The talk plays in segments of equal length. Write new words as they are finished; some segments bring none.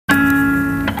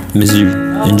Miss you.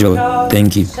 Enjoy.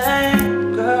 Thank you.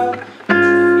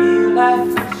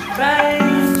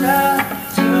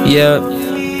 Yeah.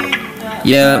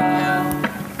 Yeah.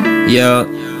 Yeah.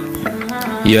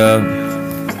 Yeah.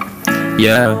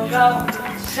 Yeah.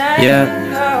 Yeah.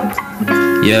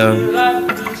 Yeah.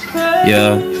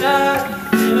 Yeah.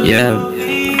 Yeah.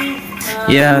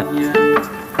 Yeah.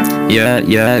 Yeah.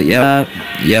 Yeah. Yeah.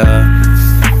 Yeah.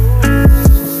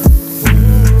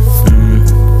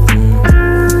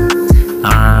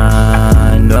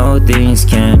 I know things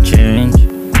can change.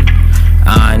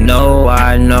 I know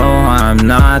I'm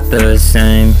not the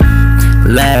same.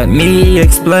 Let me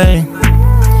explain.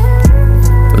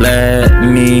 Let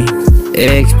me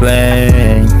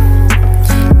explain.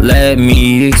 Let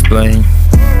me explain.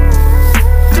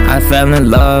 I fell in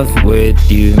love with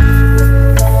you.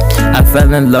 I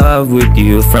fell in love with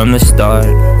you from the start.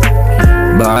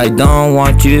 But I don't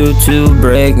want you to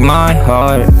break my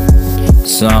heart.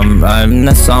 So I'm writing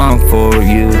a song for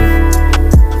you.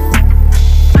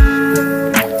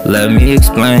 Let me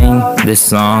explain. This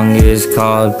song is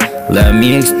called Let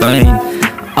Me Explain.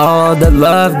 All the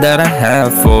love that I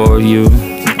have for you.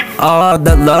 All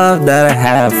the love that I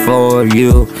have for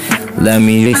you. Let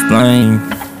me explain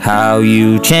how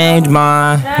you changed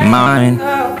my mind,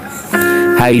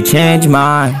 how you changed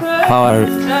my heart,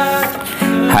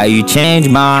 how you changed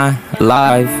my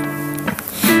life,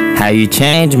 how you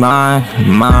changed my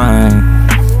mind,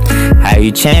 how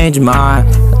you changed my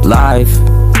life.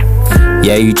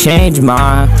 Yeah, you changed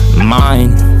my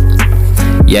mind.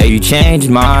 Yeah, you changed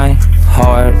my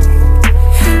heart.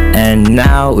 And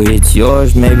now it's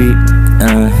yours, maybe.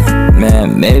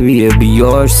 Man, maybe it'll be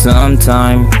yours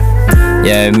sometime.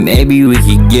 Yeah, maybe we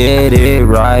could get it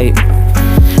right.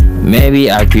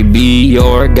 Maybe I could be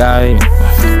your guy.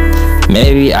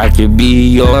 Maybe I could be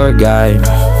your guy.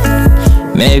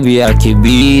 Maybe I could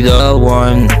be the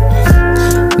one.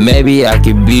 Maybe I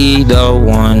could be the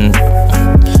one.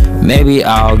 Maybe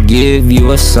I'll give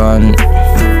you a son.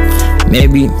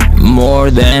 Maybe more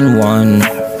than one.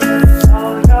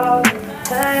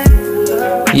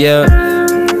 Yeah.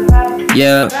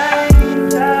 Yeah.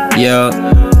 Yeah.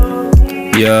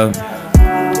 Yeah.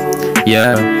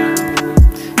 Yeah.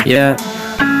 Yeah.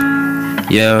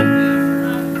 Yeah.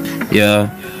 Yeah.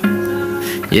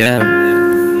 Yeah.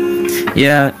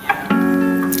 Yeah.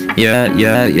 Yeah.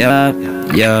 Yeah.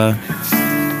 Yeah.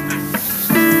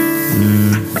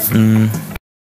 Yeah.